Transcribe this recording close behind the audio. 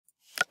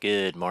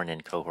Good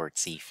morning, Cohort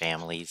C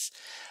families.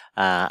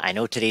 I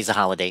know today's a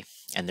holiday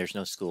and there's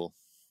no school,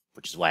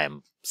 which is why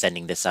I'm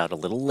sending this out a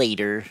little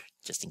later,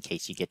 just in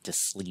case you get to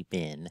sleep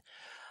in.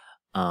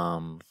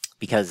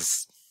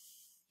 Because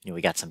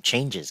we got some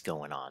changes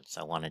going on,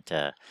 so I wanted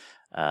to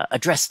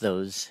address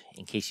those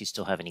in case you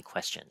still have any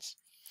questions.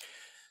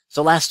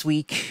 So last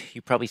week,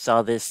 you probably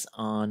saw this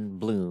on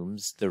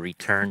Bloom's, the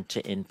return to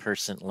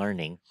in-person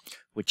learning,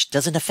 which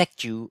doesn't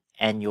affect you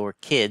and your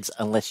kids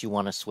unless you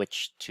want to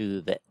switch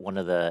to one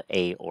of the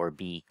A or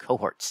B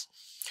cohorts.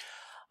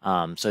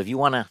 So if you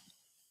want to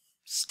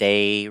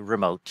stay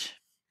remote,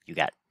 you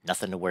got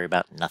nothing to worry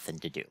about, nothing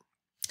to do.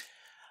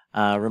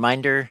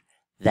 Reminder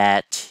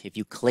that if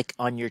you click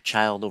on your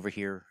child over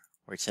here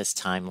where it says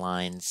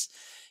timelines,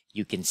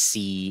 you can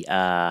see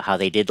how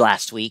they did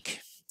last week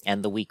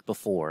and the week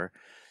before.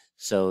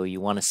 So you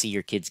want to see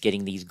your kids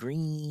getting these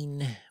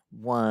green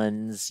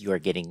ones. You are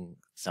getting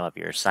some of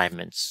your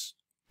assignments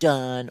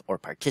done or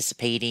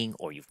participating,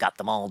 or you've got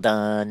them all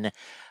done.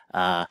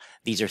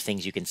 These are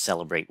things you can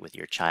celebrate with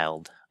your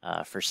child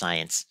for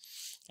science.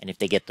 And if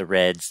they get the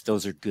reds,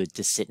 those are good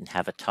to sit and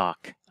have a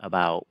talk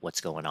about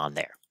what's going on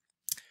there.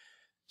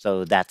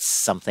 So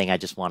that's something I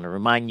just want to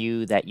remind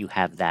you that you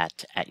have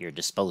that at your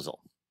disposal.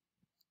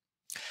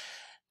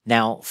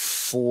 Now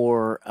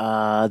for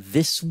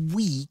this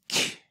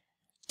week,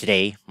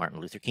 today,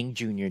 Martin Luther King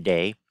Jr.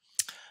 Day.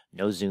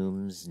 No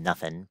Zooms,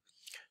 nothing.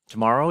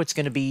 Tomorrow it's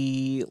going to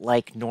be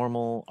like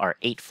normal, our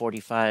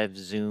 8:45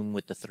 Zoom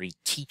with the 3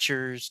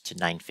 teachers to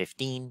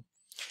 9:15.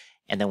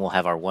 And then we'll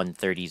have our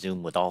 1:30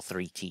 Zoom with all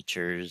 3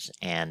 teachers.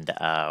 And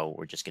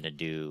we're just going to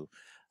do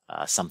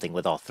something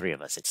with all 3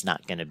 of us. It's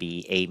not going to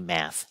be a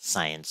math,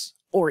 science,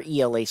 or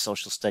ELA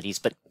social studies,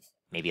 but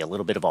maybe a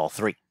little bit of all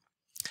 3.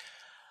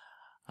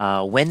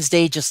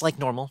 Wednesday, just like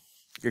normal,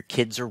 your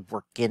kids are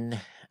working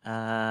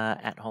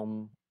at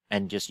home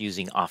and just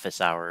using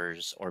office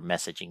hours or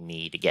messaging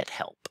me to get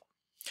help.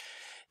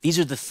 These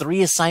are the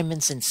 3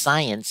 assignments in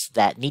science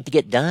that need to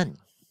get done.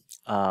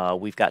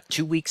 We've got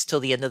 2 weeks till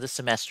the end of the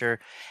semester,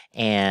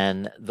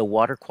 and the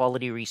water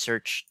quality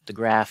research, the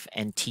graph,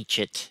 and teach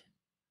it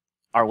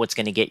are what's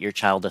going to get your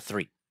child a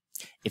 3.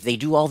 If they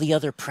do all the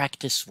other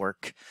practice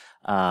work,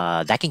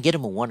 that can get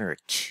them a 1 or a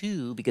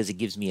 2 because it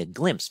gives me a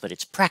glimpse, but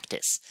it's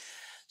practice.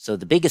 So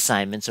the big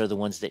assignments are the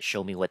ones that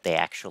show me what they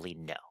actually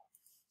know.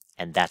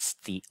 And that's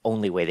the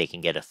only way they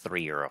can get a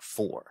 3 or a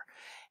 4.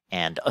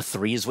 And a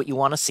 3 is what you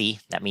want to see.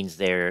 That means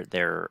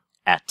they're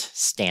at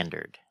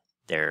standard.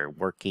 They're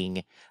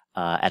working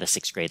at a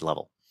 6th grade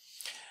level.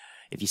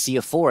 If you see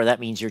a 4, that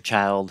means your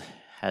child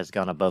has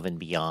gone above and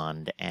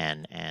beyond,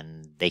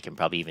 and they can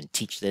probably even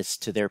teach this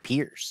to their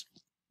peers.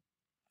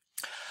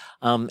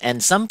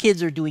 And some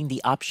kids are doing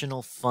the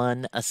optional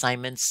fun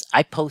assignments.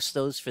 I post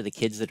those for the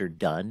kids that are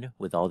done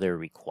with all their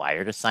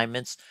required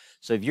assignments.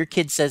 So if your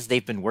kid says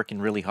they've been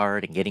working really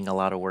hard and getting a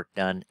lot of work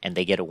done and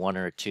they get a 1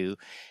 or a 2,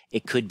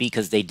 it could be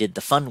because they did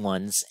the fun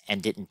ones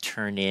and didn't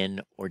turn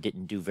in or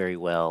didn't do very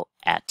well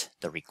at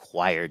the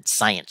required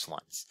science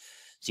ones.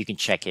 So you can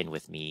check in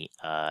with me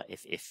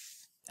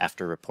if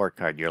after a report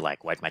card you're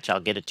like, why'd my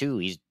child get a 2?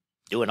 He's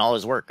doing all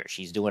his work, or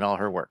she's doing all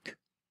her work.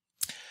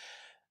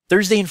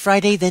 Thursday and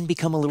Friday then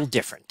become a little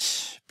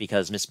different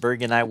because Miss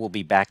Berg and I will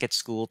be back at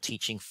school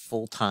teaching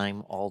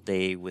full-time all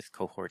day with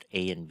cohort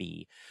A and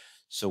B.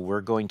 So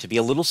we're going to be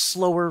a little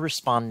slower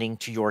responding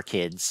to your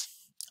kids,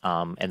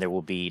 and there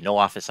will be no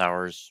office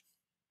hours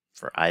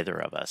for either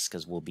of us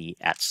because we'll be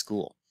at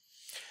school.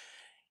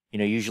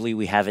 Usually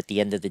we have at the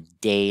end of the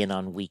day and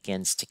on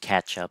weekends to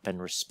catch up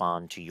and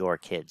respond to your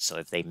kids. So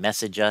if they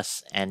message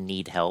us and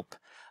need help,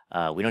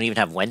 we don't even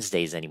have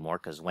Wednesdays anymore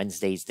because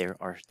Wednesdays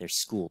there's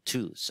school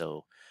too.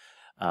 So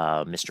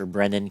Mr.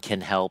 Brennan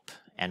can help.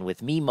 And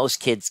with me, most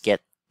kids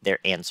get their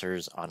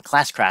answers on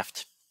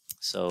Classcraft.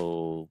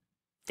 So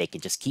they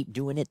can just keep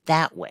doing it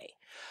that way.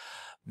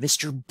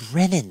 Mr.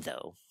 Brennan,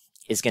 though,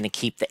 is going to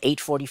keep the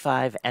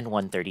 8:45 and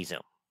 1:30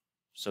 Zoom.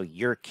 So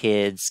your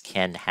kids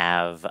can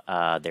have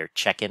their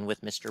check-in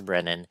with Mr.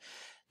 Brennan.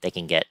 They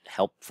can get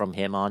help from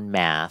him on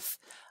math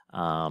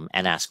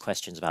and ask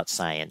questions about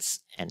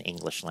science and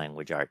English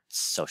language arts,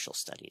 social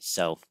studies.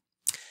 So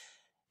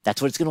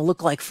that's what it's going to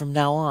look like from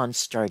now on,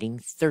 starting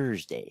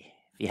Thursday.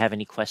 If you have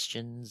any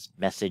questions,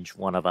 message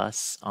one of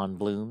us on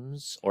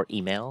Bloom's or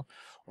email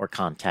or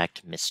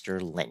contact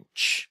Mr.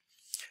 Lynch.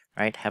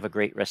 All right, have a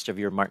great rest of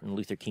your Martin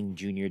Luther King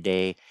Jr.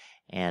 Day,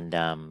 and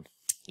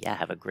yeah,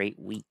 have a great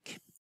week.